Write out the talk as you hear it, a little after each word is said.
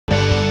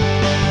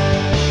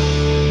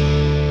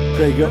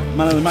There you go.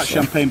 Man of the match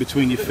champagne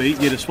between your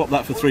feet. You'd have swapped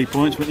that for 3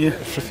 points, wouldn't you?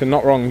 Flipping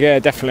not wrong, yeah,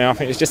 definitely. I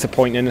think it's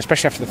disappointing,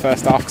 especially after the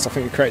first half, because I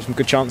think we created some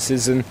good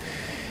chances and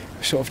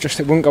sort of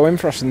just it wouldn't go in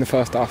for us in the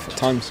first half at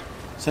times.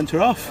 Centre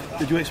half,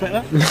 did you expect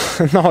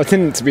that? No, I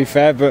didn't, to be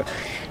fair, but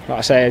like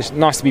I say, it's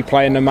nice to be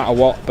playing no matter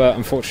what, but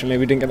unfortunately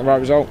we didn't get the right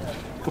result.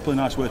 A couple of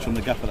nice words from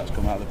the gaffer that's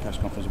come out of the press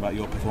conference about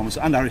your performance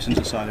and Harrison's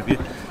aside of you.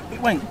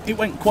 It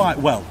went quite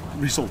well,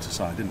 result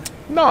aside, didn't it?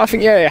 No, I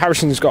think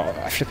Harrison's got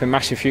a flipping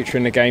massive future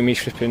in the game. He's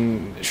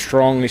flipping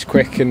strong, he's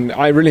quick, and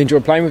I really enjoy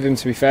playing with him,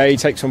 to be fair. He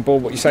takes on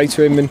board what you say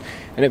to him, and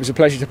it was a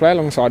pleasure to play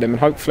alongside him, and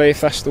hopefully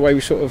if that's the way we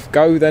sort of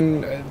go,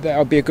 then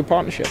that'll be a good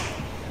partnership.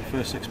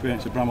 Your first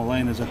experience at Bramall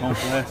Lane as a home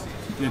player,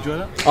 did you enjoy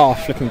that? Oh,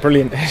 flipping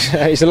brilliant.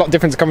 It's a lot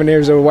different to coming here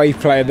as a away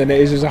player than it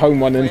is as a home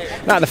one, and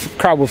the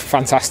crowd were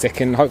fantastic,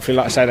 and hopefully,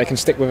 like I say, they can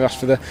stick with us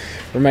for the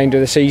remainder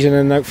of the season,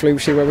 and hopefully we'll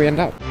see where we end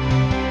up.